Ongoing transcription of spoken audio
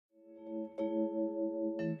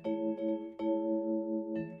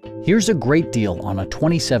Here's a great deal on a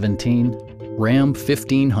 2017 Ram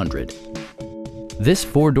 1500. This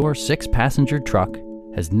four-door, six-passenger truck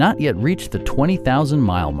has not yet reached the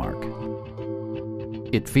 20,000-mile mark.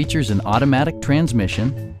 It features an automatic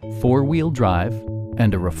transmission, four-wheel drive,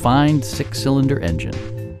 and a refined six-cylinder engine.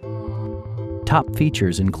 Top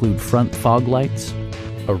features include front fog lights,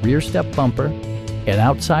 a rear step bumper, an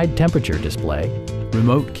outside temperature display,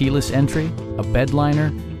 remote keyless entry, a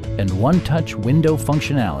bedliner, and one-touch window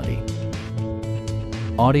functionality.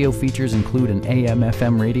 Audio features include an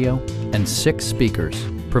AM/FM radio and 6 speakers,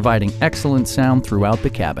 providing excellent sound throughout the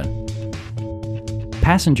cabin.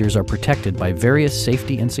 Passengers are protected by various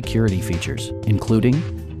safety and security features, including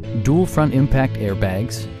dual front impact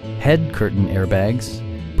airbags, head curtain airbags,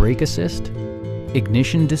 brake assist,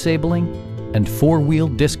 ignition disabling, and four-wheel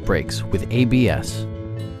disc brakes with ABS.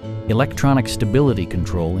 Electronic stability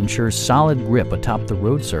control ensures solid grip atop the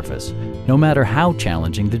road surface, no matter how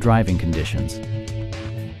challenging the driving conditions.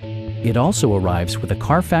 It also arrives with a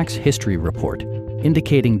Carfax history report,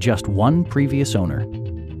 indicating just one previous owner.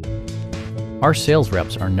 Our sales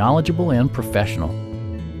reps are knowledgeable and professional.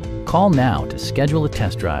 Call now to schedule a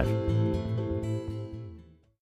test drive.